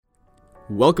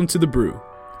Welcome to The Brew,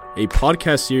 a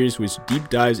podcast series which deep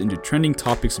dives into trending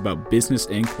topics about business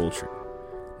and culture.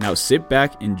 Now sit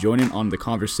back and join in on the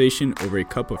conversation over a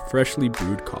cup of freshly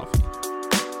brewed coffee.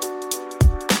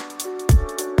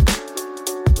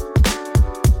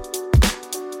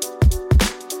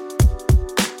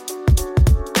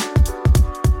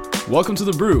 Welcome to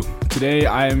The Brew. Today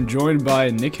I am joined by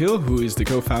Nick Hill, who is the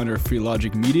co-founder of Free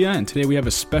Logic Media, and today we have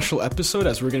a special episode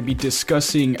as we're going to be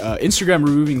discussing Instagram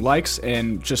removing likes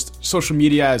and just social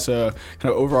media as a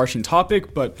kind of overarching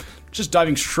topic, but just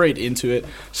diving straight into it.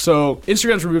 So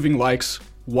Instagram's removing likes.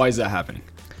 Why is that happening?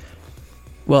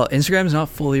 Well, Instagram's not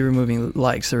fully removing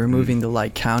likes. They're removing the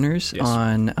like counters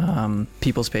on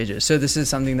people's pages. So this is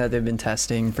something that they've been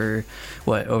testing for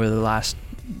over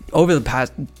the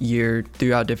past year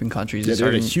throughout different countries. Yeah,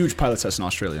 they did a huge pilot test in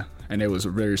Australia, and it was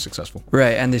very successful.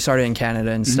 Right, and they started in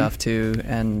Canada and stuff too,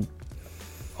 and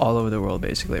all over the world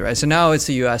basically, right? So now it's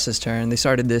the US's turn. They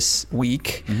started this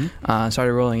week,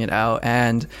 started rolling it out,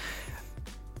 and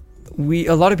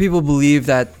a lot of people believe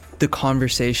that the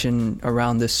conversation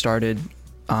around this started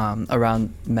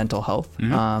around mental health,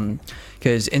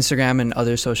 because Instagram and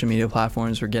other social media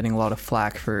platforms were getting a lot of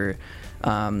flack for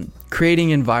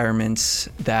creating environments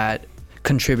that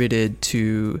contributed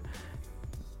to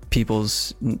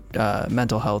people's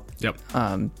mental health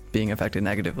being affected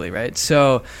negatively, right?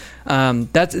 So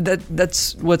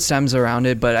that's what stems around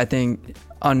it. But I think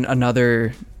on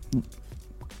another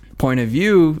point of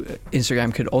view,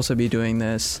 Instagram could also be doing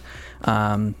this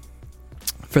for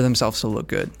themselves to look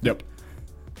good. Yep.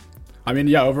 I mean,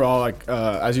 yeah, overall, like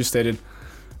as you stated,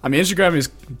 I mean, Instagram is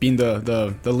being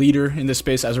the leader in this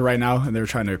space as of right now, and they're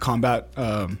trying to combat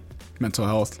mental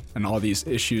health and all these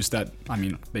issues that, I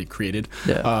mean, they created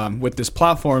with this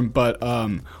platform. But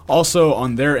also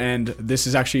on their end, this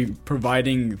is actually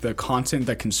providing the content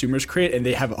that consumers create, and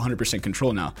they have 100%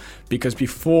 control now. Because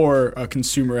before, a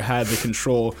consumer had the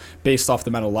control based off the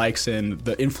amount of likes and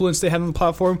the influence they had on the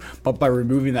platform, but by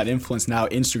removing that influence, now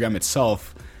Instagram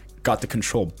itself got the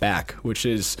control back, which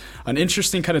is an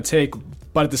interesting kind of take.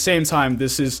 But at the same time,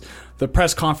 this is the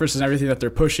press conference and everything that they're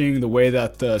pushing, the way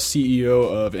that the CEO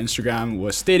of Instagram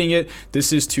was stating it.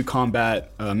 This is to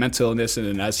combat mental illness.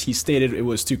 And as he stated, it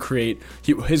was to create,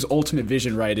 his ultimate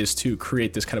vision, right, is to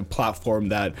create this kind of platform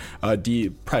that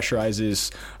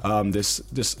depressurizes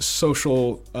this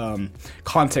social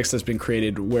context that's been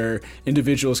created where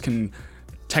individuals can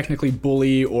technically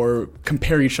bully or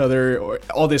compare each other, or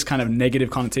all this kind of negative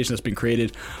connotation that's been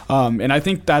created. And I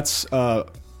think that's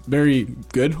very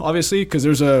good, obviously, because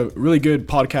there's a really good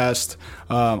podcast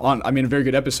a very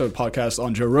good episode podcast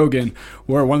on Joe Rogan,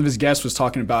 where one of his guests was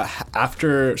talking about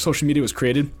after social media was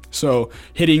created, so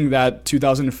hitting that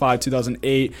 2005,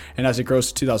 2008, and as it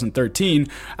grows to 2013,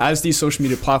 as these social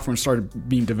media platforms started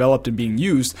being developed and being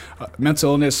used,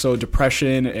 mental illness, so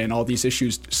depression and all these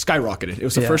issues skyrocketed. It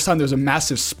was the first time there was a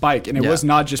massive spike, and it was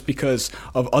not just because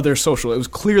of other social, it was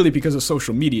clearly because of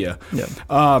social media.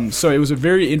 So it was a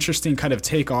very interesting kind of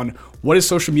take on what is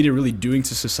social media really doing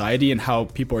to society and how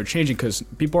people are changing, because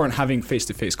people aren't having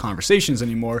face-to-face conversations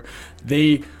anymore.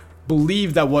 They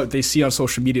believe that what they see on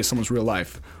social media is someone's real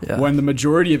life. When the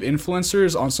majority of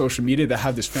influencers on social media that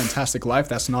have this fantastic life,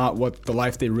 that's not what the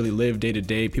life they really live day to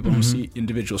day. People don't see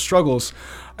individual struggles.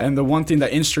 And the one thing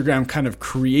that Instagram kind of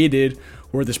created,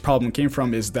 where this problem came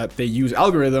from, is that they use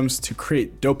algorithms to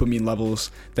create dopamine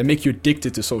levels that make you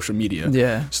addicted to social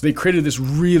media. So they created this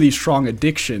really strong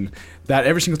addiction that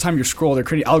every single time you scroll, they're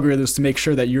creating algorithms to make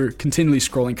sure that you're continually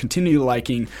scrolling, continually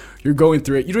liking, you're going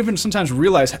through it. You don't even sometimes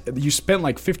realize you spent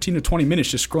like 15 to 20 minutes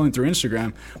just scrolling through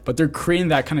Instagram, but they're creating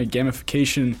that kind of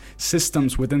gamification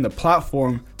systems within the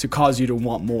platform to cause you to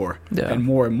want more and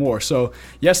more and more. So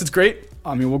yes, it's great.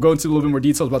 I mean, we'll go into a little bit more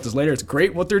details about this later. It's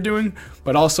great what they're doing,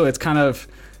 but also it's kind of,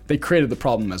 they created the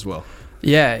problem as well.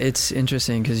 Yeah, it's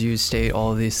interesting because you state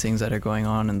all of these things that are going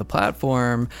on in the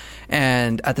platform,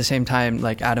 and at the same time,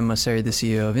 like Adam Mosseri, the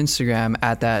CEO of Instagram,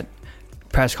 at that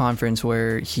press conference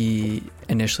where he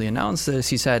initially announced this,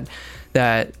 he said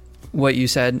that what you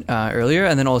said earlier,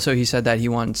 and then also he said that he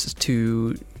wants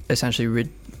to essentially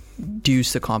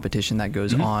reduce the competition that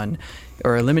goes on,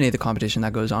 or eliminate the competition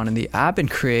that goes on in the app,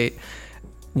 and create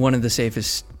one of the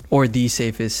safest, or the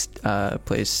safest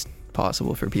place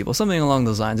possible for people, something along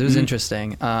those lines. It was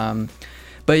interesting.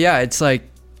 But yeah, it's like,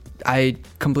 I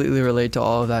completely relate to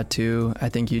all of that too. I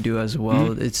think you do as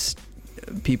well. It's,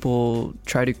 people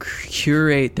try to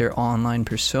curate their online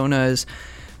personas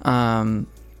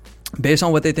based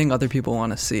on what they think other people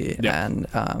want to see, and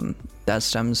that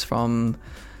stems from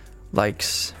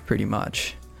likes pretty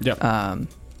much.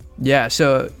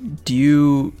 So do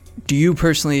you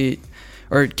personally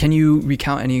or can you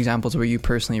recount any examples where you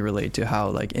personally relate to how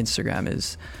like Instagram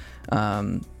is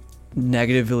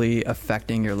negatively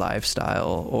affecting your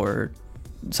lifestyle or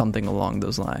something along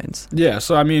those lines? Yeah,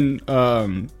 so I mean,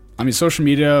 social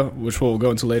media, which we'll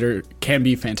go into later, can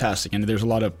be fantastic, and there's a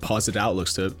lot of positive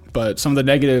outlooks to it. But some of the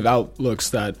negative outlooks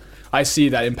that I see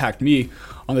that impact me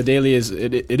on the daily is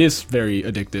it is very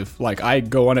addictive. Like, I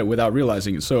go on it without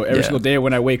realizing it. So every single day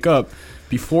when I wake up,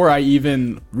 before I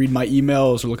even read my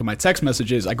emails or look at my text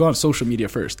messages, I go on social media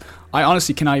first. I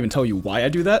honestly cannot even tell you why I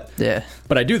do that. Yeah.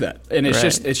 But I do that. And it's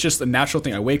just a natural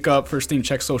thing. I wake up, first thing,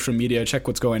 check social media, check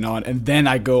what's going on, and then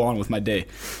I go on with my day.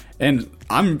 And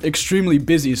I'm extremely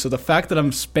busy, so the fact that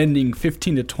I'm spending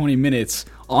 15 to 20 minutes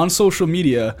on social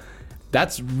media,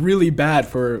 that's really bad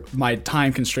for my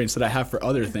time constraints that I have for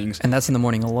other things. And that's in the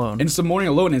morning alone. And it's the morning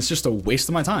alone, and it's just a waste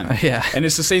of my time. Yeah. And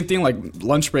it's the same thing like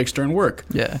lunch breaks during work.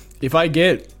 Yeah. If I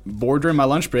get bored during my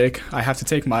lunch break, I have to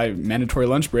take my mandatory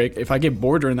lunch break. If I get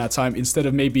bored during that time, instead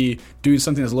of maybe doing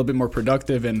something that's a little bit more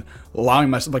productive and allowing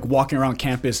myself, like walking around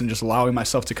campus and just allowing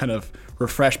myself to kind of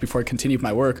refresh before I continue with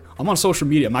my work, I'm on social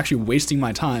media. I'm actually wasting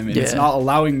my time, and it's not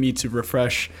allowing me to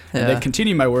refresh and then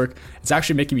continue my work. It's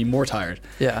actually making me more tired.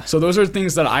 Yeah. So those are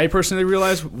things that I personally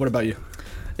realize. What about you?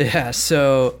 Yeah.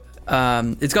 So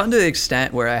it's gotten to the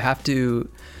extent where I have to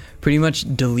pretty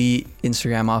much delete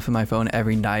Instagram off of my phone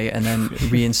every night and then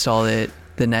reinstall it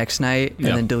the next night and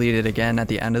then delete it again at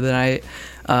the end of the night.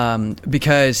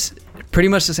 Because pretty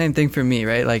much the same thing for me,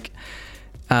 right? Like,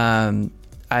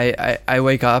 I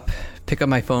wake up, pick up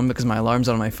my phone because my alarm's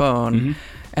on my phone,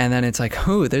 and then it's like,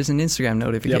 oh, there's an Instagram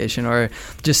notification, or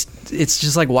it's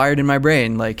just like wired in my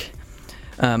brain. Like,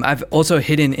 I've also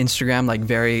hidden Instagram like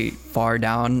very far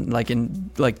down, like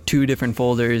in like 2 different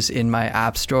folders in my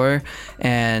app store,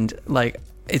 and like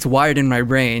it's wired in my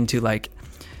brain to like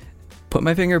put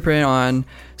my fingerprint on,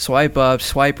 swipe up,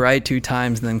 swipe right 2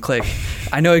 times, and then click.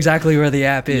 I know exactly where the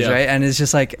app is, right? And it's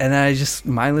just like, and then I just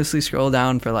mindlessly scroll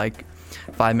down for like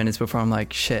 5 minutes before I'm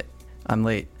like, shit, I'm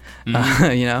late.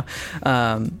 You know?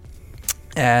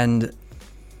 And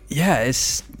yeah,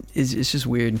 it's just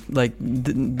weird. Like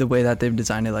the way that they've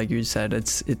designed it, like you said,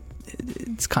 it's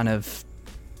kind of,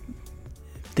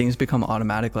 things become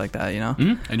automatic like that, you know?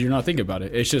 And you're not thinking about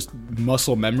it. It's just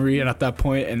muscle memory, and at that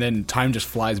point, and then time just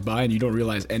flies by and you don't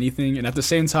realize anything. And at the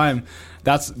same time,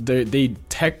 that's the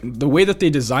way that they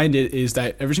designed it is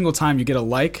that every single time you get a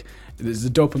like, the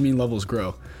dopamine levels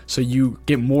grow. So you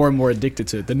get more and more addicted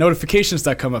to it. The notifications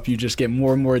that come up, you just get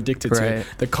more and more addicted to it.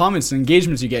 The comments and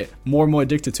engagements, you get more and more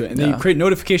addicted to it. And then you create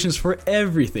notifications for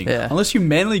everything. Unless you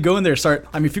manually go in there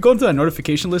if you go into that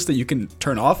notification list that you can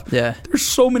turn off, there's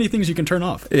so many things you can turn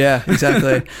off. Yeah,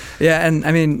 exactly. And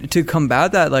I mean, to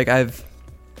combat that, like, I've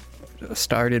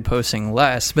started posting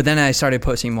less, but then I started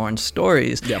posting more in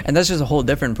stories, and that's just a whole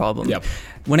different problem.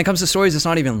 When it comes to stories, it's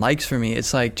not even likes for me.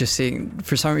 It's like just seeing,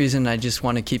 for some reason, I just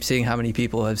want to keep seeing how many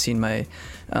people have seen my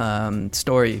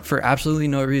story for absolutely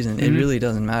no reason. It really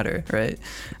doesn't matter, right?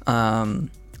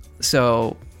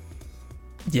 So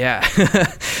yeah.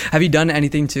 Have you done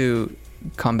anything to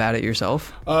combat it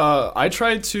yourself? I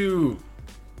try to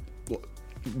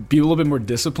be a little bit more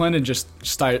disciplined and just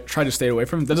try to stay away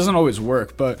from it. That doesn't always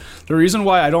work, but the reason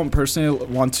why I don't personally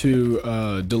want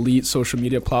to delete social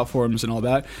media platforms and all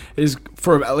that is,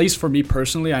 for at least for me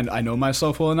personally, I know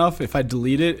myself well enough. If I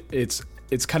delete it, it's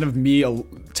kind of me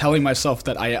telling myself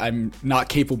that I'm not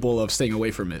capable of staying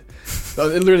away from it.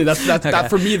 Literally, that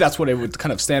for me, that's what it would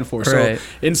kind of stand for. So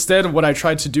instead, what I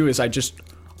tried to do is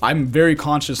I'm very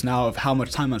conscious now of how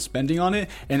much time I'm spending on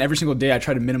it, and every single day I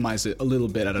try to minimize it a little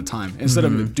bit at a time. Instead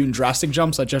of doing drastic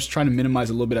jumps, I just try to minimize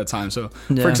a little bit at a time. So,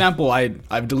 for example,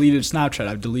 I've deleted Snapchat,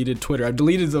 I've deleted Twitter, I've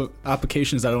deleted the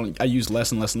applications that I use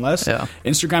less and less and less.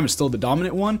 Instagram is still the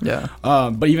dominant one.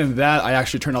 But even that, I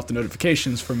actually turn off the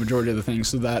notifications for majority of the things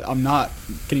so that I'm not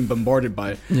getting bombarded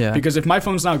by it. Because if my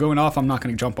phone's not going off, I'm not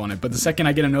going to jump on it. But the second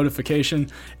I get a notification,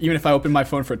 even if I open my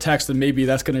phone for a text, then maybe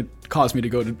that's going to cause me to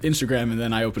go to Instagram, and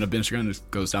then I open up Instagram and it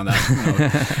goes down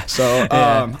that. So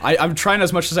I'm trying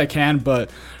as much as I can,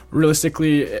 but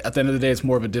realistically, at the end of the day, it's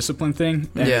more of a discipline thing,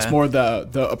 and it's more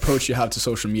the approach you have to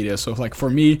social media. So like for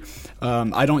me,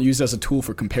 I don't use it as a tool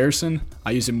for comparison.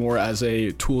 I use it more as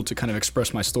a tool to kind of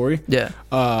express my story.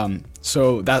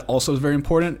 So that also is very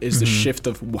important, is the shift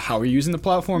of how we're using the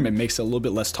platform. It makes it a little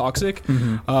bit less toxic,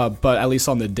 but at least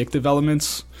on the addictive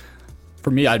elements, for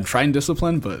me, I'm trying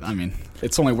discipline, but I mean,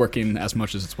 it's only working as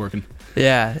much as it's working.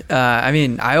 I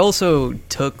mean, I also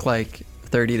took like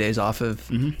 30 days off of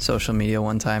social media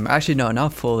one time. Actually, no,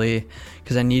 not fully,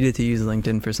 because I needed to use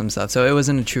LinkedIn for some stuff. So it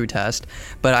wasn't a true test,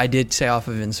 but I did stay off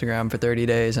of Instagram for 30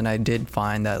 days, and I did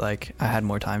find that like I had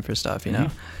more time for stuff, you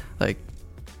know? Like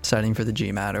studying for the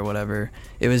GMAT or whatever.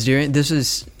 This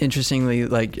is interestingly,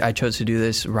 like, I chose to do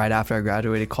this right after I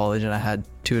graduated college, and I had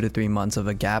 2 to 3 months of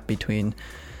a gap between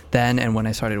then and when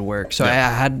I started work. So I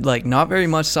had like not very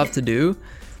much stuff to do,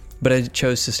 but I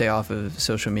chose to stay off of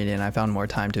social media, and I found more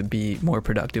time to be more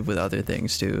productive with other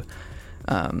things to,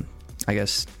 I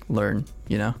guess, learn,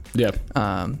 you know? Yeah.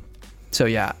 So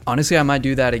yeah, honestly, I might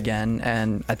do that again,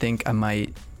 and I think I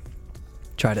might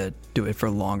try to do it for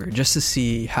longer, just to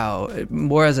see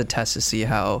more as a test to see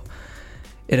how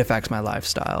it affects my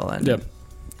lifestyle, and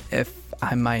if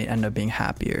I might end up being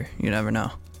happier. You never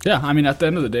know. Yeah, I mean, at the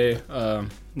end of the day,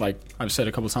 like I've said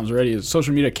a couple times already,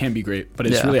 social media can be great, but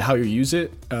it's really how you use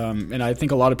it. And I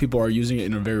think a lot of people are using it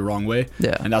in a very wrong way.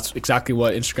 Yeah. And that's exactly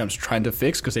what Instagram's trying to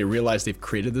fix, because they realize they've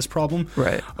created this problem.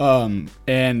 Right.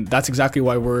 And that's exactly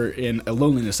why we're in a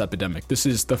loneliness epidemic. This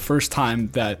is the first time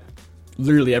that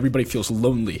literally everybody feels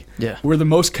lonely. Yeah. We're the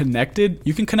most connected.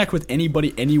 You can connect with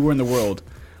anybody anywhere in the world,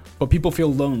 but people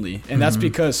feel lonely, and that's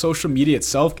because social media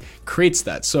itself creates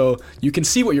that. So you can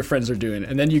see what your friends are doing,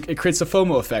 and then it creates a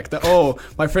FOMO effect that, oh,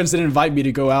 my friends didn't invite me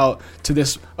to go out to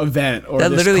this event or that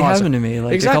this literally concert. happened to me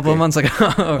like a couple of months ago,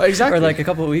 or like a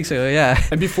couple of weeks ago. Yeah.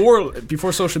 And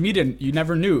before social media, you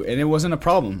never knew, and it wasn't a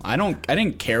problem. I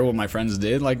didn't care what my friends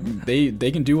did. Like they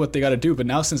can do what they got to do. But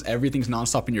now, since everything's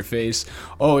nonstop in your face,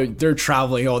 oh, they're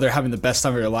traveling, oh, they're having the best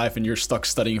time of their life, and you're stuck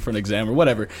studying for an exam or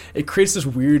whatever. It creates this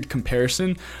weird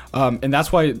comparison. And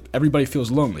that's why everybody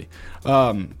feels lonely.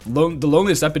 The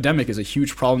loneliness epidemic is a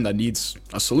huge problem that needs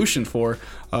a solution for.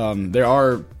 There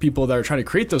are people that are trying to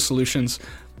create those solutions,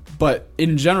 but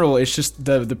in general, it's just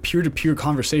the peer-to-peer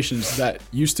conversations that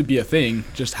used to be a thing,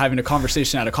 just having a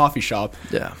conversation at a coffee shop.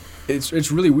 Yeah.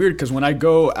 It's really weird, because when I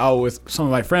go out with some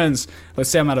of my friends, let's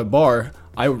say I'm at a bar,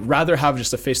 I would rather have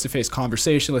just a face-to-face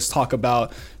conversation. Let's talk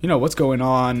about, what's going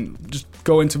on. Just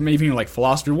go into maybe like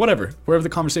philosophy or whatever, wherever the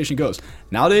conversation goes.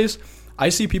 Nowadays, I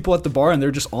see people at the bar and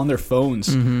they're just on their phones,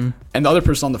 and the other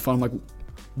person on the phone. I'm like,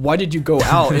 why did you go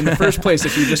out in the first place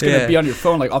if you're just going to be on your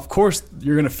phone? Like, of course,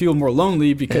 you're going to feel more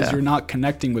lonely because you're not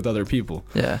connecting with other people.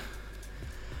 Yeah.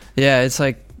 Yeah, it's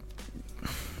like,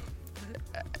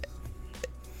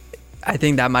 I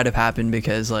think that might have happened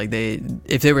because like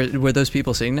if they were those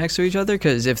people sitting next to each other,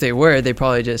 because if they were, they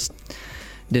probably just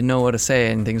didn't know what to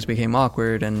say and things became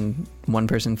awkward, and one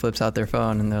person flips out their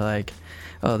phone and they're like,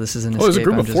 oh, this is an escape. There's a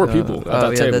group of 4 people at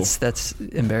that table. That's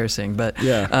embarrassing. But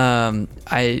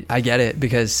I get it,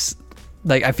 because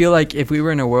like I feel like if we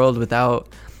were in a world without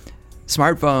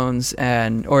smartphones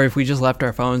or if we just left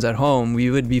our phones at home,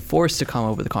 we would be forced to come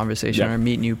up with a conversation or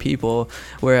meet new people.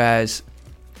 Whereas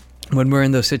when we're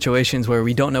in those situations where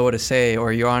we don't know what to say,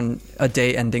 or you're on a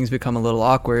date and things become a little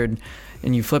awkward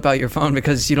and you flip out your phone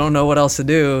because you don't know what else to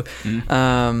do,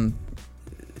 that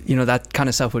kind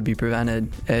of stuff would be prevented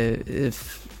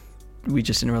if we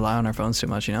just didn't rely on our phones too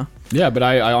much, Yeah, but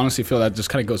I honestly feel that just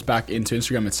kind of goes back into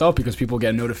Instagram itself, because people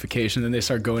get notifications and they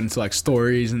start going into like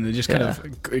stories, and they just kind of,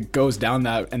 it goes down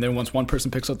that. And then once one person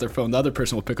picks up their phone, the other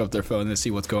person will pick up their phone and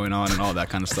see what's going on and all that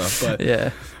kind of stuff. But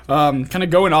kind of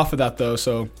going off of that though.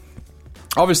 So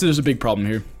obviously there's a big problem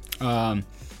here.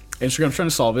 Instagram's trying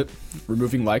to solve it,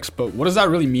 removing likes, but what does that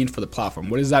really mean for the platform?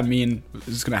 What does that mean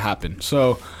is going to happen?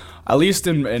 So at least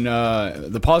in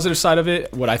the positive side of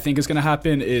it, what I think is going to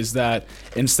happen is that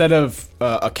instead of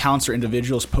accounts or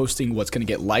individuals posting what's going to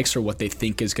get likes or what they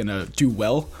think is going to do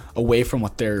well away from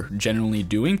what they're generally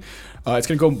doing, it's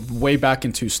going to go way back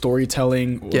into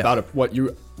storytelling about what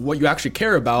you actually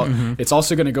care about. It's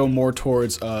also going to go more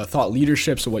towards thought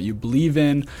leadership, so what you believe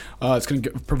in. It's going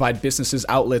to provide businesses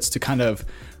outlets to kind of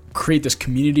create this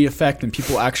community effect, and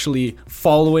people actually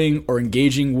following or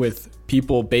engaging with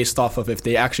people based off of if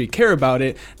they actually care about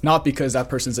it, not because that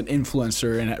person's an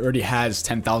influencer and it already has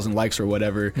 10,000 likes or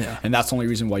whatever, and that's the only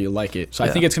reason why you like it. So I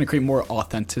think it's going to create more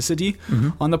authenticity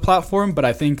on the platform. But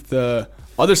I think the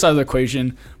other side of the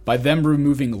equation, by them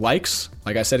removing likes,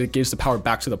 like I said, it gives the power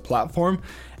back to the platform.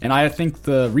 And I think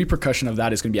the repercussion of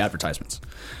that is going to be advertisements.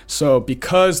 So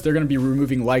because they're going to be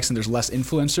removing likes and there's less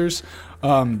influencers,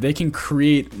 they can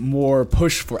create more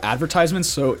push for advertisements.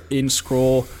 So in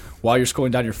scroll, while you're scrolling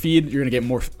down your feed, you're going to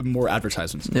get more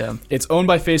advertisements. Yeah. It's owned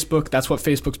by Facebook. That's what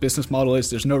Facebook's business model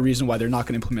is. There's no reason why they're not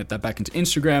going to implement that back into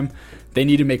Instagram. They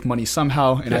need to make money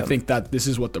somehow, and I think that this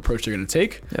is what the approach they're going to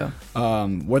take. Yeah.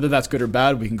 Whether that's good or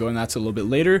bad, we can go into that a little bit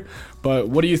later. But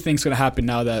what do you think is going to happen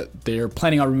now that they're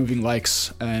planning on removing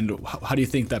likes, and how do you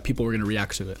think that people are going to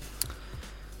react to it?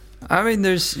 I mean,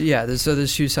 there's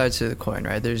two sides to the coin,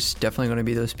 right? There's definitely going to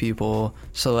be those people,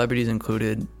 celebrities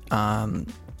included,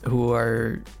 who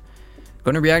are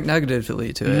going to react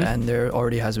negatively to it, and there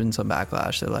already has been some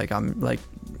backlash. They're like,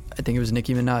 I think it was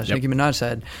Nicki Minaj. Yep. Nicki Minaj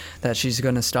said that she's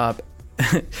going to stop.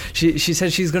 she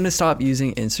said she's going to stop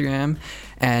using Instagram,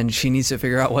 and she needs to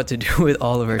figure out what to do with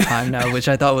all of her time now, which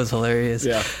I thought was hilarious.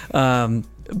 Yeah.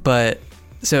 But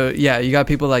so yeah, you got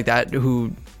people like that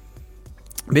who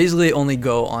basically only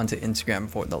go onto Instagram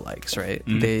for the likes, right?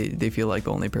 Mm-hmm. They feel like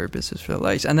the only purpose is for the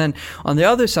likes. And then on the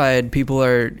other side, people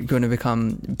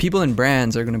and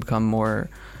brands are going to become more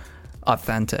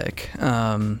authentic.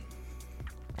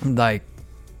 Like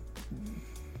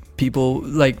people,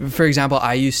 like for example,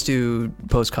 I used to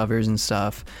post covers and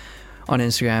stuff on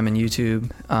Instagram and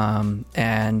YouTube,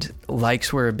 and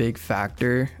likes were a big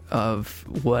factor of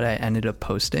what I ended up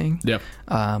posting. Yep.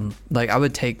 Like I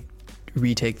would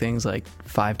retake things like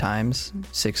 5 times,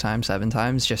 6 times, 7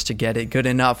 times just to get it good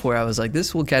enough where I was like,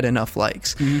 this will get enough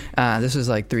likes. This was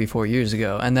like 3-4 years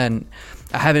ago, and then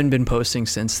I haven't been posting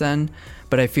since then.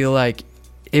 But I feel like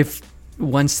if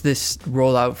once this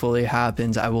rollout fully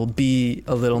happens, I will be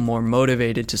a little more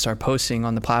motivated to start posting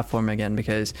on the platform again,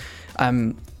 because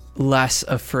I'm less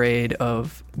afraid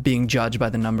of being judged by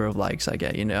the number of likes I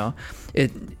get.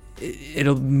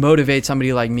 It'll motivate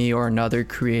somebody like me or another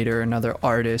creator, another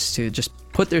artist to just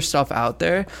put their stuff out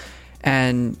there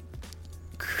and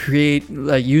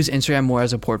use Instagram more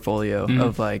as a portfolio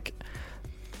of like,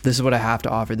 this is what I have to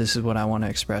offer, this is what I want to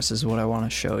express, this is what I want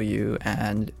to show you,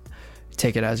 and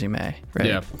take it as you may, right?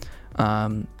 Yeah.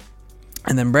 And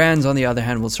then brands, on the other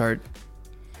hand, will start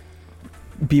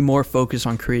be more focused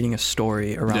on creating a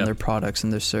story around their products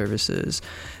and their services,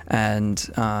 and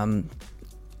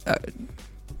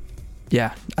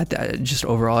just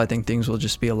overall, I think things will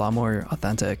just be a lot more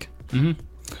authentic.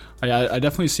 I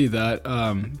definitely see that.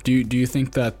 Do you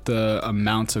think that the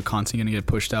amount of content going to get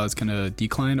pushed out is going to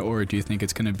decline, or do you think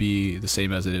it's going to be the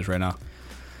same as it is right now?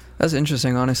 That's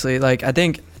interesting, honestly. Like, I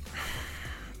think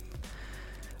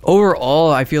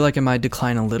overall, I feel like it might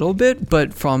decline a little bit,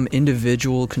 but from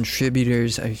individual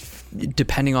contributors,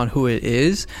 depending on who it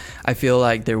is, I feel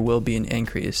like there will be an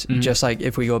increase. Just like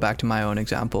if we go back to my own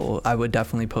example, I would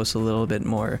definitely post a little bit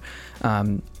more,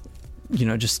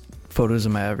 just photos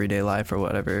of my everyday life or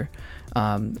whatever,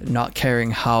 not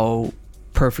caring how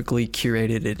perfectly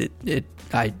curated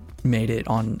I made it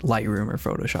on Lightroom or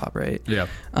Photoshop, right? Yeah.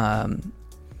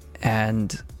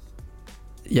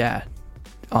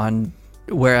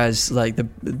 Whereas like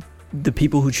the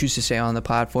people who choose to stay on the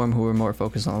platform, who are more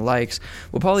focused on the likes,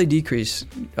 will probably decrease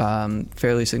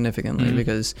fairly significantly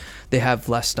because they have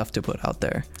less stuff to put out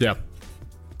there. Yeah.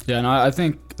 Yeah, and I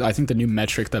think the new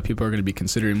metric that people are going to be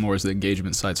considering more is the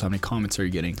engagement side. So how many comments are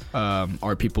you getting?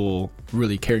 Are people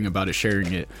really caring about it,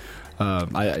 sharing it?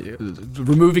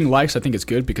 Removing likes, I think it's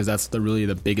good, because that's really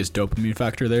the biggest dopamine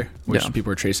factor there, which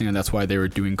people are chasing, and that's why they were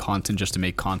doing content just to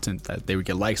make content that they would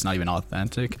get likes, not even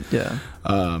authentic. Yeah.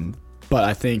 But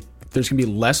I think there's going to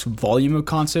be less volume of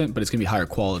content, but it's going to be higher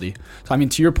quality. So, I mean,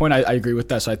 to your point, I agree with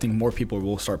that. So I think more people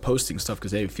will start posting stuff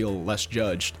because they feel less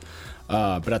judged.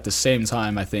 But at the same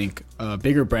time, I think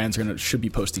bigger brands should be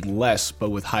posting less, but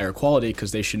with higher quality,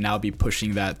 because they should now be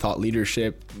pushing that thought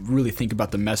leadership, really think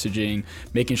about the messaging,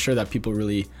 making sure that people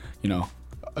really,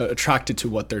 attracted to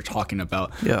what they're talking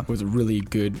about with really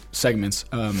good segments.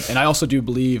 And I also do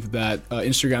believe that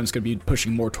Instagram is going to be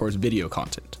pushing more towards video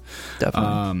content.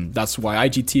 Definitely. That's why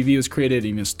IGTV was created,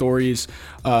 even stories.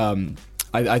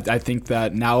 I think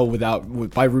that now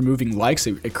by removing likes,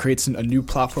 it creates a new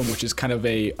platform, which is kind of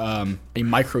a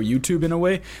micro YouTube in a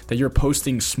way, that you're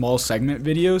posting small segment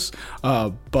videos,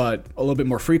 but a little bit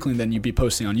more frequently than you'd be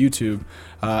posting on YouTube.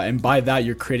 And by that,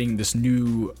 you're creating this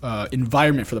new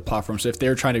environment for the platform. So if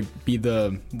they're trying to be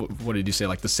what did you say,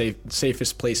 like the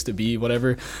safest place to be,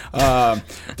 whatever,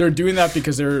 they're doing that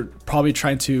because they're probably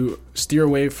trying to steer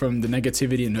away from the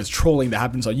negativity and the trolling that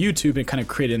happens on YouTube and kind of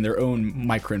create in their own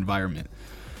micro environment.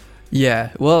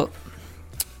 Yeah, well,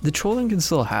 the trolling can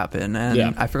still happen,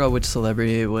 and I forgot which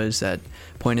celebrity it was that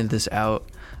pointed this out,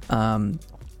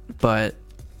 but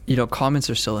comments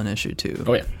are still an issue too.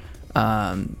 Oh yeah.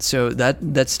 So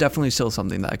that's definitely still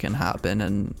something that can happen,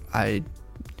 and I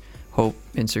hope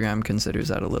Instagram considers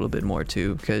that a little bit more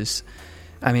too, because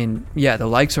I mean, the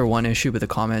likes are one issue, but the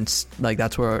comments, like,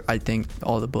 that's where I think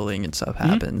all the bullying and stuff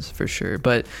happens for sure.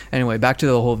 But anyway, back to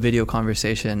the whole video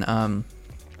conversation.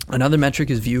 Another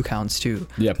metric is view counts too.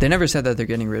 Yeah. They never said that they're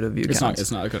getting rid of view counts.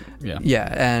 It's not good. Yeah. Yeah.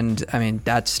 And I mean,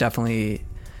 that's definitely,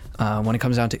 when it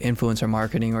comes down to influencer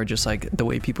marketing or just like the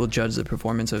way people judge the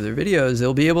performance of their videos,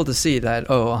 they'll be able to see that,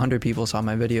 100 people saw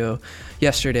my video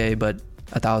yesterday, but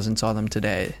 1,000 saw them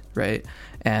today. Right.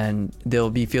 And they'll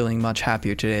be feeling much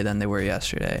happier today than they were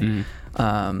yesterday.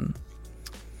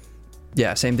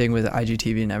 yeah, same thing with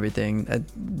IGTV and everything.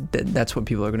 That's what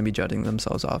people are going to be judging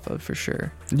themselves off of for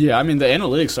sure. Yeah, I mean, the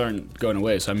analytics aren't going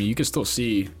away. So, I mean, you can still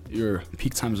see your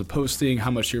peak times of posting,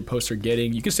 how much your posts are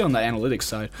getting. You can see on the analytics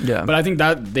side. Yeah. But I think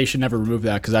that they should never remove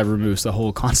that, because that removes the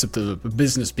whole concept of a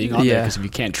business being on there. Because if you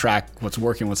can't track what's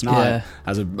working, what's not,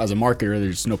 as a marketer,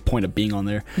 there's no point of being on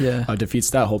there. Yeah.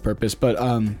 Defeats that whole purpose. But,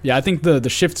 yeah, I think the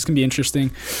shift is going to be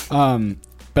interesting.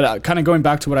 But kind of going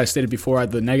back to what I stated before,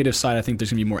 the negative side, I think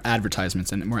there's going to be more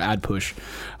advertisements and more ad push.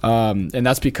 And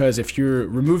that's because if you're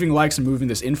removing likes and moving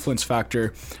this influence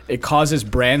factor, it causes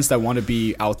brands that want to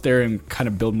be out there and kind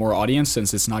of build more audience,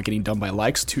 since it's not getting done by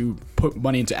likes, to put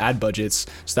money into ad budgets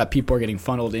so that people are getting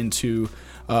funneled into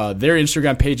their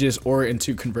Instagram pages or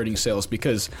into converting sales.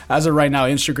 Because as of right now,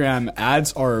 Instagram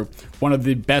ads are one of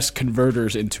the best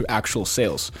converters into actual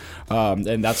sales.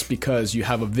 And that's because you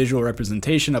have a visual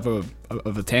representation of a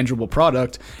tangible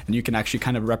product, and you can actually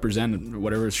kind of represent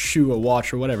whatever shoe, a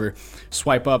watch, or whatever,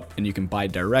 swipe up and you can buy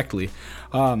directly.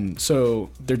 So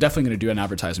they're definitely going to do an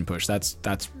advertising push. That's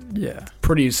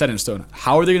pretty set in stone.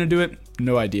 How are they going to do it?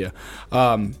 No idea.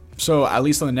 So at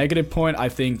least on the negative point, I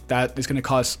think that is going to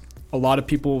cause a lot of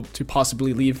people to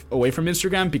possibly leave away from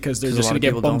Instagram, because they're just going to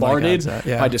get bombarded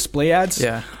by display ads.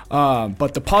 Yeah.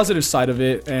 But the positive side of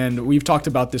it, and we've talked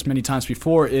about this many times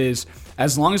before, is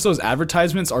as long as those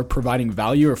advertisements are providing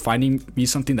value or finding me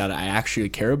something that I actually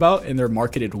care about and they're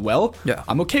marketed well,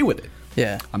 I'm okay with it.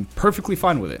 Yeah. I'm perfectly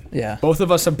fine with it. Yeah. Both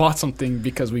of us have bought something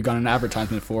because we got an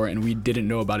advertisement for it and we didn't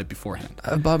know about it beforehand.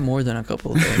 I've bought more than a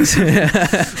couple of things.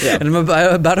 And I'm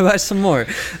about to buy some more.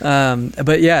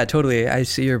 But yeah, totally. I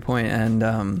see your point.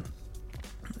 And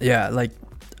yeah, like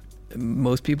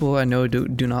most people I know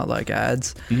do not like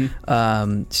ads.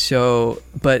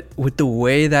 But with the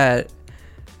way that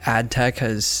ad tech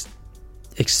has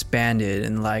expanded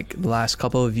in like the last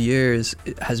couple of years,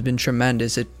 it has been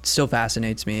tremendous. It still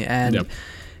fascinates me, and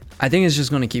I think it's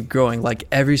just going to keep growing. Like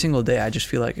every single day I just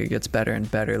feel like it gets better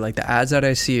and better. Like the ads that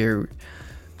I see are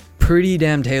pretty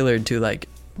damn tailored to like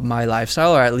my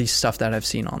lifestyle, or at least stuff that I've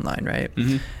seen online, right?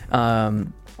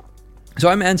 So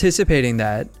I'm anticipating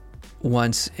that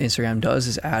once Instagram does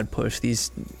this ad push,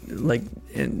 these like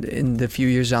in the few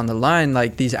years down the line,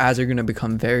 like these ads are going to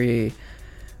become very,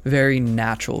 very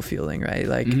natural feeling, right?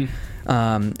 Like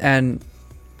and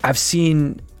I've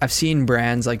seen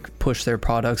brands like push their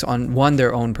products on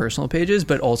their own personal pages,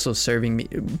 but also serving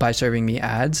me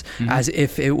ads as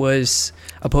if it was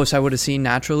a post I would have seen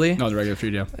naturally. No, the regular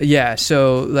feed, yeah.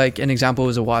 So like an example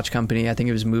was a watch company. I think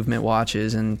it was Movement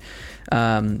Watches, and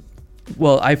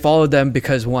well, I followed them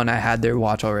because one, I had their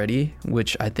watch already,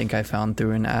 which I think I found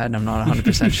through an ad. I'm not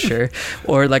 100% sure,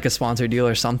 or like a sponsored deal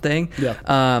or something.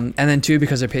 And then two,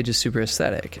 because their page is super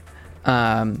aesthetic.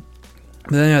 But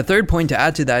then a third point to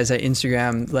add to that is that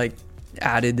Instagram like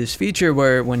added this feature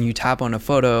where when you tap on a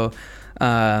photo,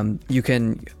 you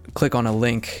can click on a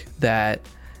link that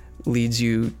leads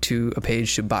you to a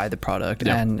page to buy the product,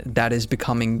 and that is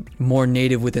becoming more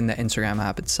native within the Instagram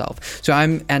app itself. So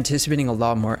I'm anticipating a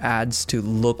lot more ads to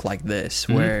look like this,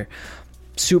 where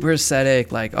super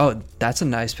aesthetic, like, oh, that's a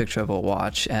nice picture of a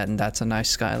watch and that's a nice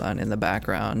skyline in the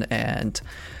background, and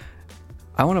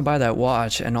I want to buy that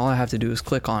watch, and all I have to do is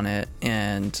click on it,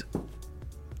 and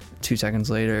 2 seconds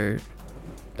later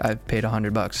I've paid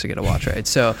 $100 to get a watch, right?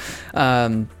 So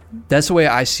that's the way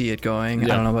I see it going. I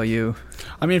don't know about you.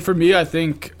 I mean, for me, I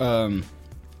think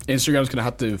Instagram's going to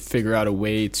have to figure out a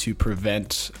way to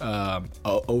prevent a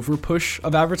over push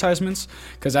of advertisements,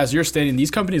 because as you're stating,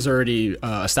 these companies are already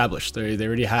established. They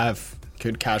already have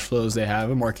good cash flows. They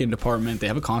have a marketing department. They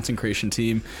have a content creation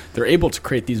team. They're able to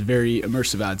create these very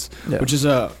immersive ads, which is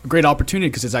a great opportunity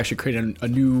because it's actually creating a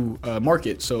new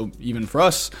market. So even for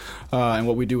us and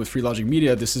what we do with Free Logic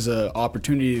Media, this is an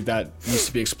opportunity that needs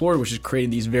to be explored, which is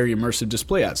creating these very immersive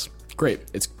display ads. Great.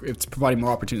 It's providing more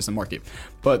opportunities in the market.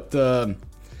 But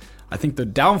I think the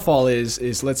downfall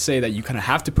is let's say that you kind of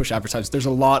have to push advertisers. There's a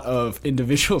lot of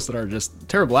individuals that are just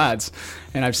terrible ads,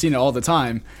 and I've seen it all the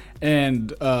time.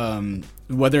 And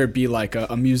whether it be like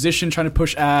a musician trying to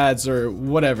push ads or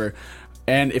whatever,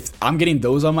 and if I'm getting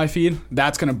those on my feed,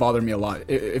 that's going to bother me a lot.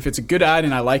 If it's a good ad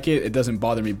and I like it, it doesn't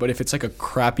bother me. But if it's like a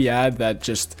crappy ad that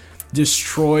just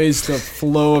destroys the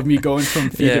flow of me going from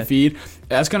feed to feed,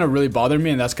 that's going to really bother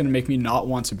me, and that's going to make me not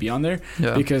want to be on there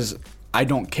because I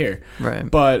don't care. Right.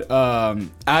 But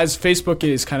as Facebook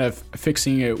is kind of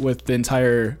fixing it with the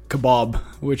entire kebab,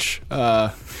 which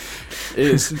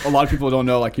is a lot of people don't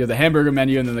know, like you have the hamburger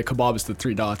menu and then the kebab is the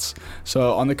 3 dots.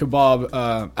 So on the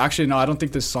kebab, actually no, I don't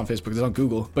think this is on Facebook, it's on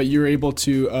Google, but you're able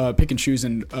to pick and choose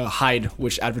and hide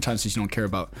which advertisements you don't care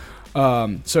about.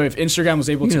 So if Instagram was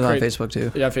able to create, on Facebook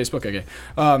too. Yeah, Facebook. Okay.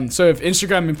 So if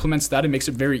Instagram implements that, it makes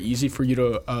it very easy for you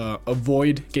to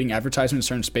avoid getting advertisements in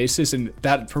certain spaces, and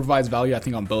that provides value, I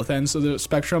think, on both ends of the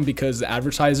spectrum, because the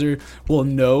advertiser will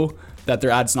know that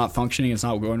their ad's not functioning, it's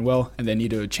not going well, and they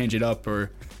need to change it up or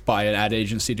buy an ad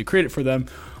agency to create it for them.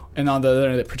 And on the other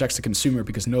end, it protects the consumer,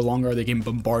 because no longer are they getting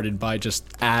bombarded by just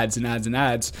ads and ads and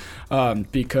ads.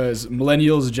 Because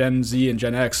millennials, Gen Z, and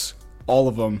Gen X, all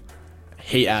of them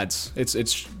hate ads.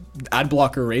 It's ad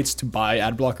blocker rates, to buy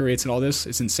ad blocker rates and all this.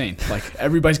 It's insane. Like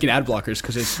everybody's getting ad blockers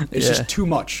because it's just too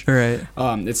much. Right.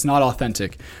 It's not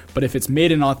authentic. But if it's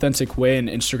made in an authentic way and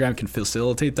Instagram can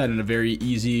facilitate that in a very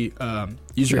easy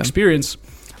user experience,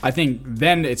 I think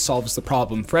then it solves the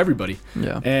problem for everybody.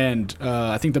 Yeah. And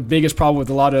I think the biggest problem with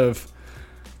a lot of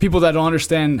people that don't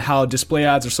understand how display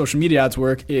ads or social media ads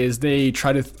work is they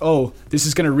try to, this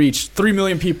is going to reach 3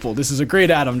 million people. This is a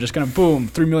great ad. I'm just going to, boom,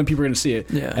 3 million people are going to see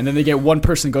it. Yeah. And then they get one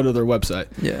person go to their website.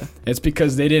 Yeah. It's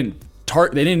because they didn't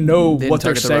know what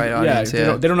their segment.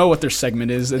 They don't know what their segment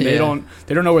is, and they don't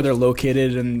know where they're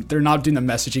located, and they're not doing the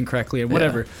messaging correctly and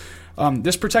whatever.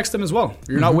 This protects them as well.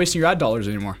 You're not wasting your ad dollars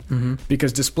anymore,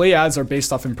 because display ads are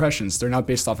based off impressions. They're not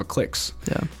based off of clicks.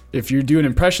 Yeah. If you're doing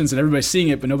impressions and everybody's seeing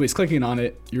it but nobody's clicking on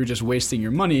it, you're just wasting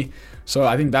your money. So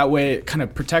I think that way it kind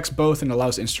of protects both and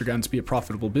allows Instagram to be a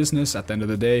profitable business. At the end of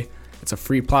the day, it's a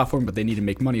free platform, but they need to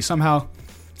make money somehow.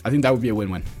 I think that would be a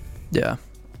win-win. Yeah,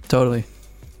 totally.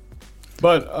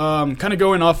 But kind of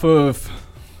going off of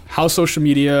how social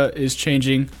media is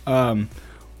changing,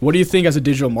 what do you think as a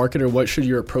digital marketer, what should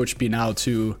your approach be now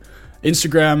to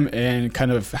Instagram and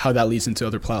kind of how that leads into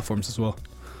other platforms as well?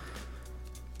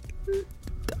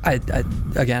 I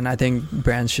think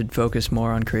brands should focus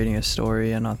more on creating a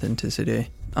story and authenticity.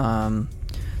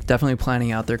 Definitely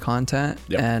planning out their content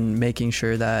and making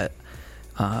sure that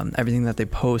everything that they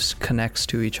post connects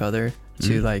to each other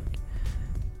to like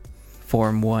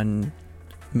form one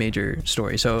major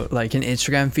story. So like an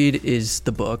Instagram feed is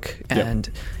the book, and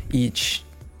each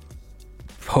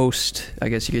post, I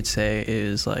guess you could say,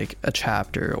 is like a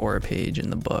chapter or a page in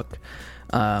the book.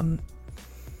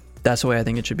 That's the way I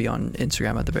think it should be on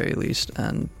Instagram at the very least.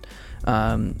 And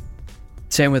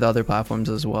same with other platforms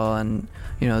as well. And,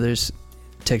 there's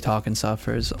TikTok and stuff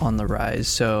is on the rise.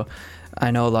 So I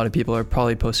know a lot of people are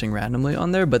probably posting randomly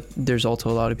on there, but there's also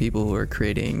a lot of people who are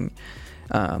creating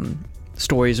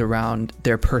stories around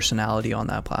their personality on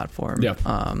that platform. Yeah.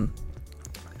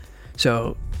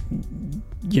 So,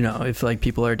 if like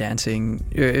people are dancing,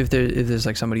 if there's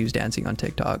like somebody who's dancing on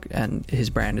TikTok and his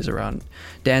brand is around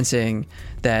dancing,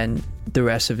 then the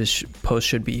rest of his post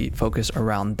should be focused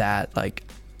around that like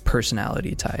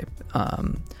personality type,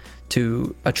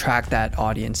 to attract that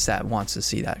audience that wants to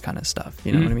see that kind of stuff.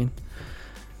 You know what I mean?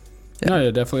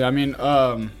 Yeah, definitely. I mean,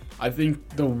 I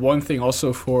think the one thing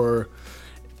also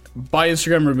by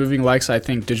Instagram removing likes, I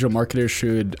think digital marketers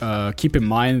should keep in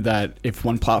mind that if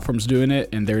one platform's doing it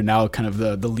and they're now kind of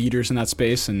the leaders in that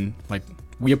space, and like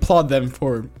we applaud them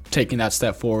for taking that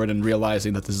step forward and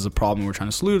realizing that this is a problem, we're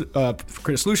trying to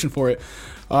create a solution for it.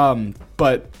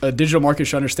 But a digital marketer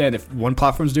should understand if one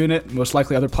platform's doing it, most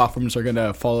likely other platforms are going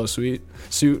to follow suit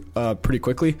pretty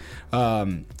quickly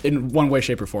in one way,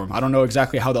 shape, or form. I don't know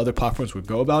exactly how the other platforms would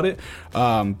go about it,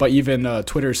 but even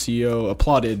Twitter's CEO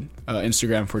applauded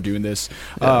Instagram for doing this.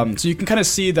 So you can kind of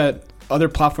see that other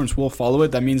platforms will follow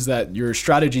it. That means that your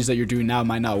strategies that you're doing now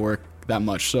might not work that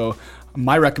much. So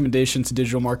my recommendation to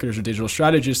digital marketers or digital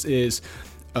strategists is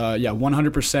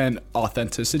 100%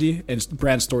 authenticity and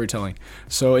brand storytelling.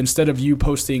 So instead of you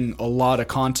posting a lot of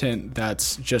content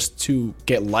that's just to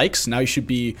get likes, now you should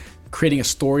be creating a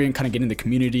story and kind of getting the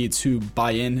community to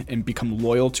buy in and become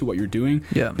loyal to what you're doing.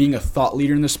 Yeah. Being a thought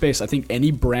leader in the space. I think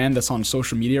any brand that's on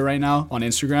social media right now, on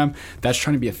Instagram, that's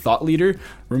trying to be a thought leader,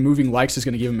 removing likes is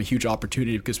going to give them a huge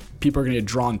opportunity, because people are going to get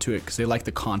drawn to it because they like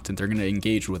the content. They're going to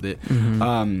engage with it.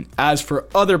 As for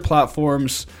other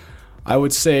platforms, I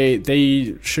would say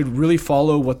they should really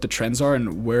follow what the trends are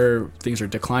and where things are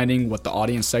declining, what the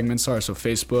audience segments are. So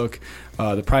Facebook,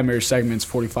 the primary segments,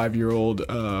 45-year-old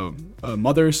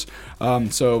mothers.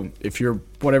 So if you're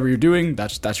whatever you're doing,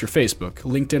 that's your Facebook.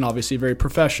 LinkedIn, obviously very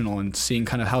professional, and seeing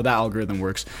kind of how that algorithm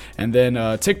works. And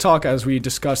then TikTok, as we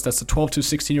discussed, that's the 12 to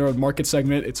 16-year-old market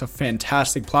segment. It's a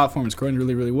fantastic platform. It's growing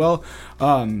really, really well.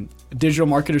 digital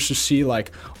marketers should see,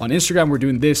 like on Instagram, we're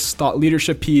doing this thought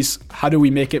leadership piece. How do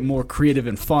we make it more creative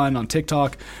and fun on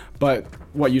TikTok? But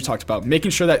what you talked about,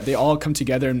 making sure that they all come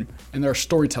together and they're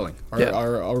storytelling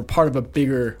are part of a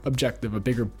bigger objective, a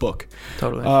bigger book.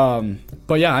 Totally.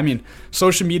 But yeah, I mean,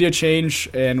 social media change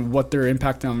and what their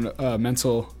impact on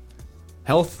mental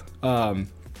health, a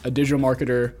digital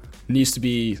marketer needs to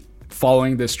be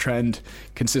following this trend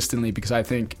consistently, because I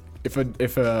think if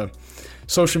a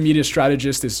social media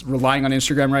strategist is relying on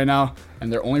Instagram right now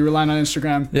and they're only relying on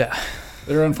Instagram,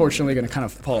 they're unfortunately going to kind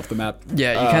of fall off the map.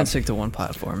 Yeah, you can't stick to one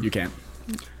platform. You can't.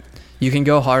 You can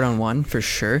go hard on one for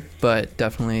sure, but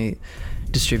definitely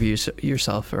distribute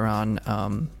yourself around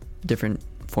different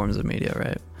forms of media,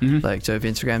 right? Mm-hmm. Like, so if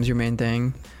Instagram's your main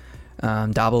thing,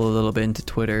 dabble a little bit into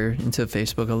Twitter, into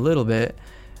Facebook a little bit,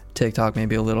 TikTok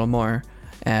maybe a little more,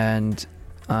 and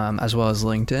as well as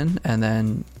LinkedIn, and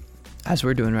then as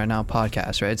we're doing right now,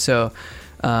 podcasts, right? So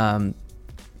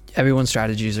everyone's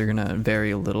strategies are gonna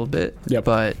vary a little bit,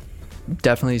 but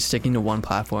definitely sticking to one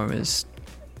platform is,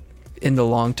 in the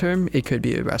long term, it could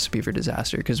be a recipe for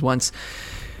disaster, because once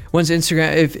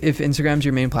Instagram, if Instagram's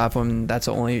your main platform, that's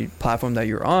the only platform that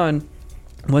you're on,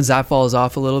 once that falls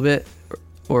off a little bit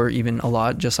or even a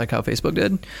lot, just like how Facebook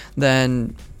did,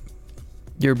 then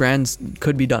your brands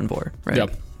could be done for, right?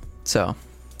 Yep. So,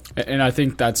 and I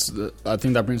think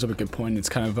that brings up a good point. It's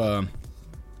kind of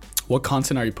what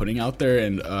content are you putting out there,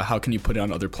 and how can you put it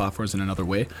on other platforms in another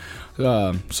way?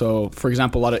 So, for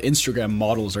example, a lot of Instagram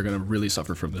models are going to really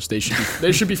suffer from this. They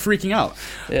should be freaking out,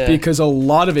 because a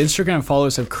lot of Instagram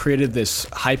followers have created this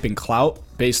hype and clout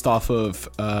based off of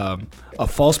a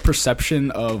false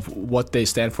perception of what they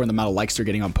stand for and the amount of likes they're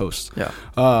getting on posts. Yeah.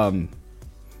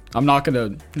 I'm not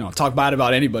going to talk bad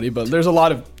about anybody, but there's a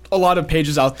lot of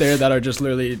pages out there that are just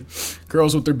literally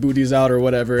girls with their booties out or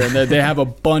whatever, and they have a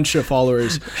bunch of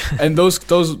followers, and those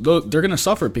they're gonna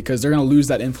suffer because they're gonna lose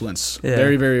that influence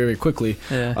very, very, very quickly.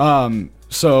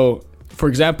 So for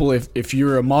example, if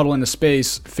you're a model in the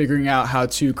space, figuring out how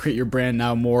to create your brand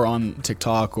now more on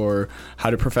TikTok, or how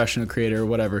to professional create or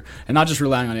whatever, and not just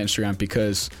relying on Instagram,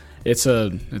 because it's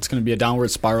going to be a downward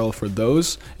spiral for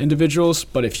those individuals.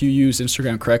 But if you use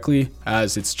Instagram correctly,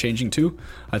 as it's changing too,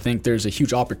 I think there's a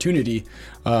huge opportunity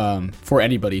for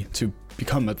anybody to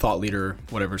become a thought leader,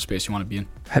 whatever space you want to be in.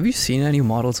 Have you seen any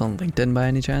models on LinkedIn by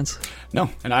any chance?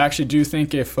 No, and I actually do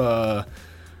think if a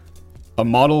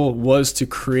model was to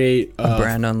create a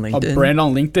brand on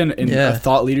LinkedIn, in a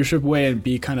thought leadership way, and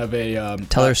be kind of a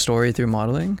tell her story through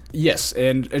modeling. Yes,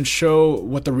 and show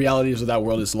what the realities of that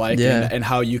world is like, and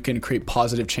how you can create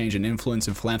positive change and influence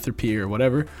and philanthropy or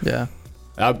whatever. Yeah.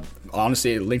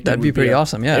 Honestly, LinkedIn that'd be pretty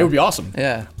awesome. Yeah, it would be awesome.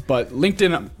 Yeah, but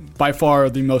LinkedIn, by far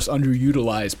the most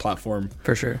underutilized platform,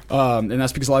 for sure. And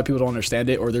that's because a lot of people don't understand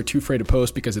it, or they're too afraid to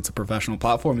post because it's a professional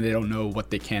platform and they don't know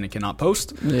what they can and cannot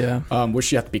post. Yeah,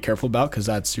 which you have to be careful about, because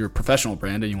that's your professional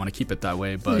brand and you want to keep it that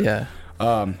way. But yeah,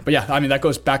 I mean, that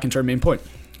goes back into our main point.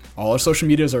 All our social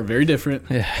medias are very different.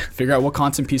 Yeah, figure out what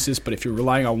content pieces. But if you're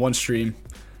relying on one stream,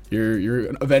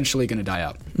 you're eventually going to die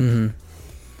out. Mm-hmm.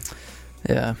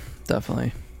 Yeah,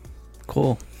 definitely.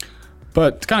 Cool.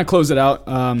 But to kind of close it out,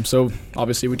 so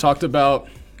obviously we talked about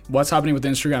what's happening with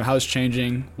Instagram, how it's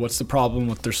changing, what's the problem,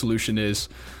 what their solution is.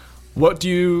 What do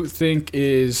you think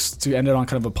is, to end it on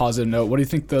kind of a positive note, what do you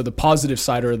think the positive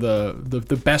side, or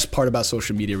the best part about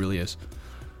social media really is?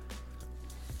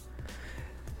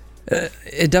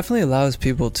 It definitely allows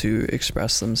people to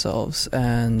express themselves.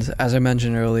 And as I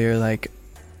mentioned earlier, like,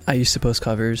 I used to post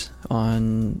covers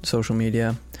on social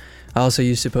media. I also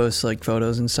used to post like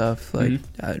photos and stuff, like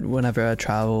whenever I'd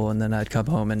travel, and then I'd come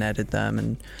home and edit them,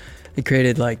 and it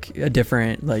created like a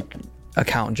different like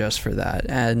account just for that.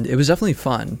 And it was definitely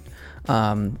fun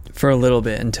for a little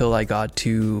bit, until I got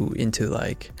too into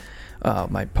like,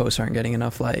 my posts aren't getting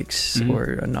enough likes,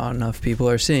 or not enough people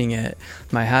are seeing it.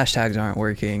 My hashtags aren't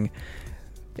working.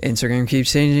 Instagram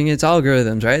keeps changing its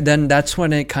algorithms, right? Then that's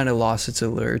when it kind of lost its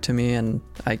allure to me, and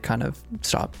I kind of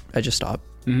stopped. I just stopped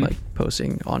like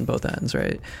posting on both ends,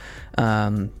 right?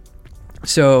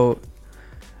 So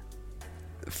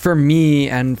for me,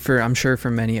 and I'm sure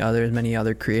for many other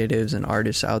creatives and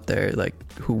artists out there, like,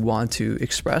 who want to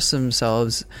express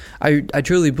themselves, I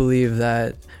truly believe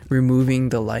that removing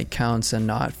the like counts and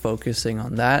not focusing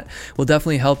on that will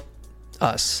definitely help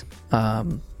us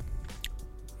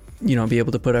be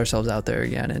able to put ourselves out there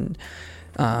again,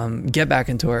 and get back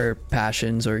into our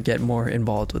passions, or get more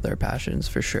involved with our passions,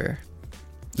 for sure.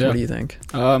 So what do you think?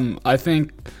 I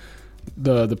think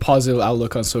the positive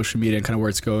outlook on social media and kind of where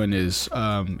it's going is,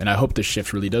 and I hope this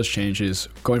shift really does change, is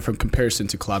going from comparison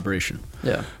to collaboration.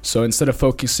 Yeah. So instead of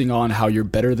focusing on how you're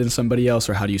better than somebody else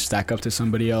or how do you stack up to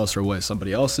somebody else or what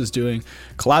somebody else is doing,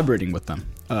 collaborating with them,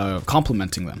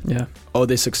 complimenting them. Yeah. Oh,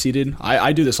 they succeeded.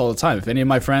 I do this all the time. If any of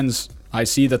my friends, I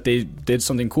see that they did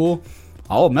something cool,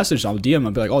 I'll message them, I'll DM them,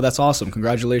 I'll be like, oh, that's awesome.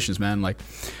 Congratulations, man. Like,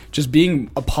 just being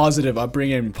a positive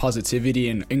upbringing, positivity,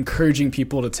 and encouraging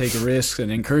people to take risks and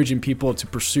encouraging people to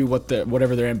pursue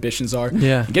whatever their ambitions are.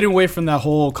 Yeah. Getting away from that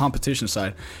whole competition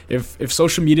side. If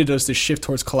social media does this shift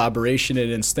towards collaboration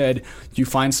and instead you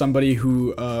find somebody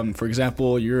who, for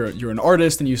example, you're an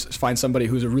artist and you find somebody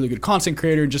who's a really good content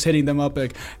creator and just hitting them up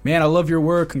like, man, I love your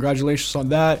work. Congratulations on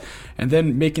that. And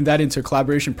then making that into a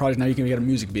collaboration project. Now you can get a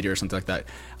music video or something like that.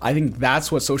 I think that's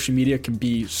what social media can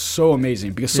be so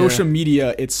amazing, because social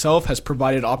media itself has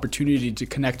provided opportunity to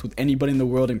connect with anybody in the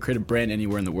world and create a brand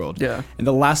anywhere in the world. Yeah. In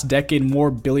the last decade, more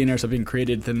billionaires have been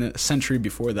created than the century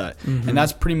before that. Mm-hmm. And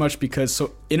that's pretty much because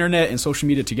internet and social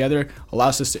media together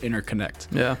allows us to interconnect.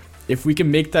 Yeah. If we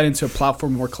can make that into a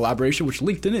platform more collaboration, which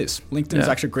LinkedIn is. LinkedIn is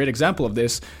actually a great example of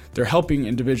this. They're helping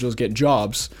individuals get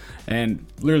jobs, and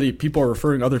literally people are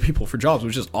referring other people for jobs,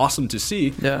 which is awesome to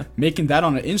see. Yeah. Making that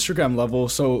on an Instagram level,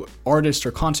 so artists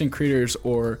or content creators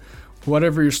or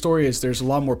whatever your story is, there's a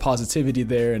lot more positivity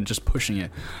there and just pushing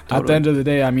it. Totally. At the end of the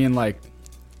day, I mean, like,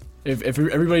 if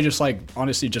everybody just, like,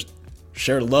 honestly just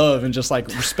shared love and just, like,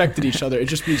 respected each other, it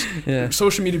just be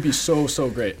social media would be so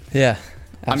great. Yeah.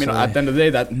 Absolutely. I mean, at the end of the day,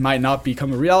 that might not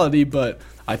become a reality, but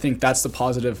I think that's the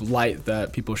positive light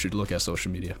that people should look at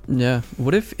social media. Yeah.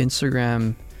 What if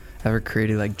Instagram ever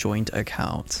created like joint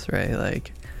accounts, right?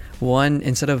 Like one,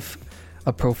 instead of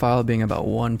a profile being about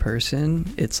one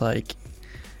person, it's like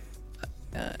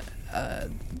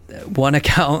one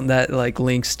account that like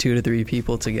links 2 to 3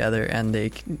 people together, and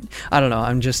I don't know,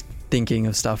 I'm just thinking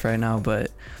of stuff right now, but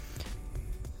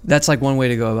that's like one way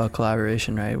to go about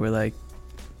collaboration, right? Where like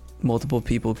multiple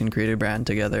people can create a brand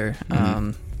together.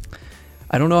 Mm-hmm.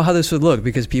 I don't know how this would look,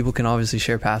 because people can obviously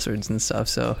share passwords and stuff.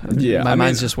 So my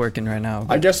mind's just working right now.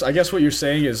 But I guess what you're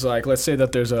saying is, like, let's say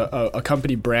that there's a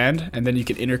company brand, and then you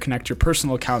can interconnect your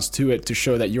personal accounts to it to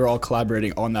show that you're all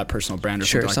collaborating on that personal brand or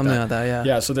something like that. Yeah.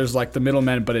 Yeah. So there's like the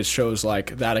middleman, but it shows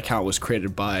like that account was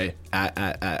created by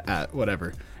at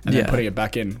whatever. And then putting it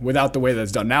back in without the way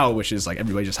that's done now, which is like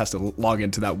everybody just has to log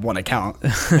into that one account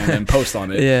and then post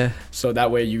on it. Yeah. So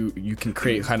that way you can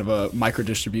create kind of a micro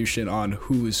distribution on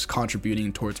who's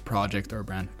contributing towards a project or a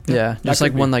brand. Yeah. Just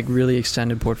like one like really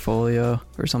extended portfolio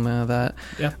or something like that.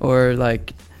 Yeah. Or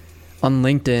like on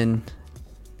LinkedIn,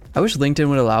 I wish LinkedIn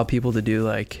would allow people to do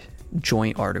like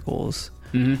joint articles.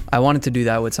 Mm-hmm. I wanted to do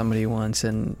that with somebody once,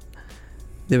 and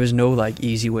there was no like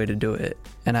easy way to do it,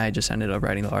 and I just ended up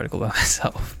writing the article by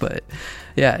myself. But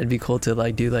yeah, it'd be cool to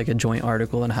like do like a joint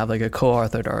article and have like a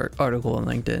co-authored article on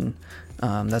LinkedIn.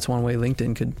 That's one way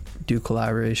LinkedIn could do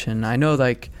collaboration. I know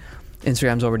like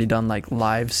Instagram's already done like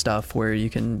live stuff where you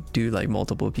can do like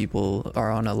multiple people are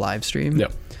on a live stream. Yeah.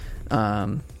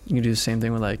 You can do the same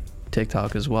thing with like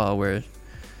TikTok as well, where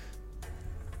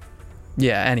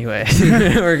anyway,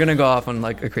 we're gonna go off on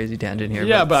like a crazy tangent here.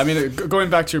 Yeah, but I mean, going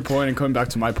back to your point and going back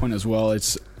to my point as well,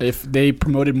 it's if they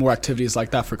promoted more activities like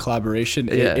that for collaboration,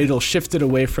 it'll shift it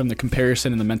away from the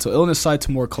comparison and the mental illness side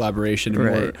to more collaboration and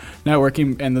more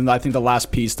networking. And then I think the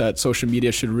last piece that social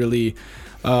media should really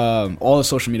all the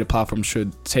social media platforms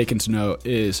should take into note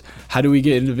is, how do we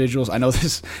get individuals, I know this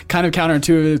is kind of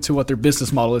counterintuitive to what their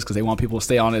business model is because they want people to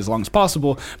stay on it as long as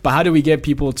possible, but how do we get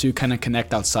people to kind of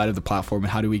connect outside of the platform,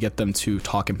 and how do we get them to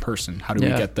talk in person? How do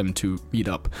we get them to meet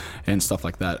up and stuff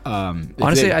like that?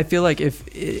 Honestly, I feel like if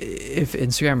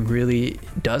Instagram really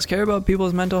does care about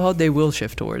people's mental health, they will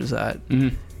shift towards that.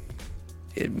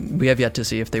 Mm-hmm. We have yet to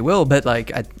see if they will, but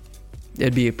like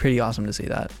it'd be pretty awesome to see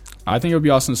that. I think it would be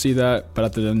awesome to see that, but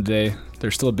at the end of the day, they're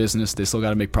still a business. They still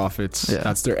got to make profits. Yeah.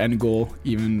 That's their end goal.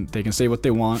 Even they can say what they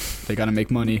want. They got to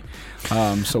make money.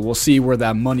 So we'll see where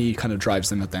that money kind of drives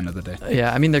them at the end of the day.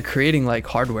 Yeah, I mean, they're creating like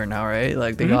hardware now, right?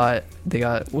 Like they got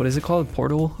what is it called?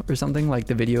 Portal or something, like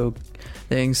the video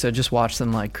thing. So just watch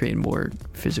them like create more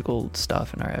physical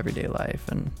stuff in our everyday life,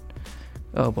 and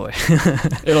oh boy.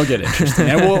 It'll get interesting.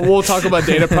 And we'll talk about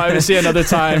data privacy another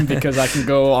time, because I can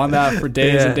go on that for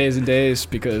days and days and days,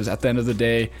 because at the end of the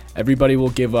day, everybody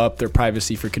will give up their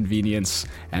privacy for convenience,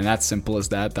 and that's simple as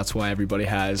that. That's why everybody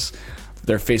has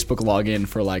their Facebook login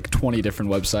for like 20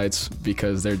 different websites,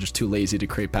 because they're just too lazy to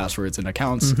create passwords and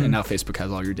accounts. And now Facebook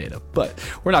has all your data, but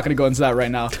we're not going to go into that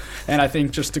right now. And I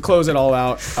think just to close it all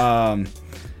out,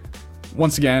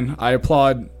 once again, I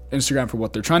applaud Instagram for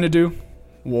what they're trying to do.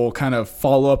 we'll kind of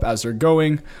follow up as they're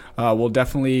going. We'll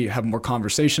definitely have more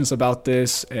conversations about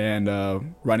this and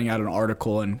writing out an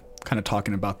article and kind of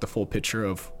talking about the full picture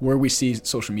of where we see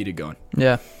social media going.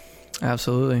 Yeah,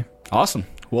 absolutely. Awesome.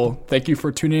 Well, thank you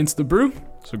for tuning into The Brew.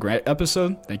 It's a great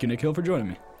episode. Thank you, Nikhil, for joining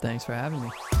me. Thanks for having me.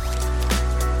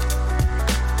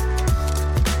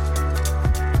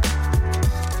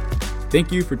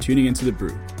 Thank you for tuning into The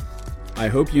Brew. I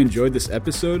hope you enjoyed this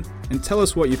episode, and tell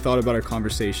us what you thought about our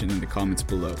conversation in the comments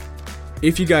below.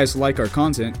 If you guys like our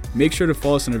content, make sure to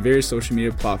follow us on our various social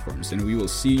media platforms, and we will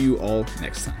see you all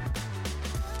next time.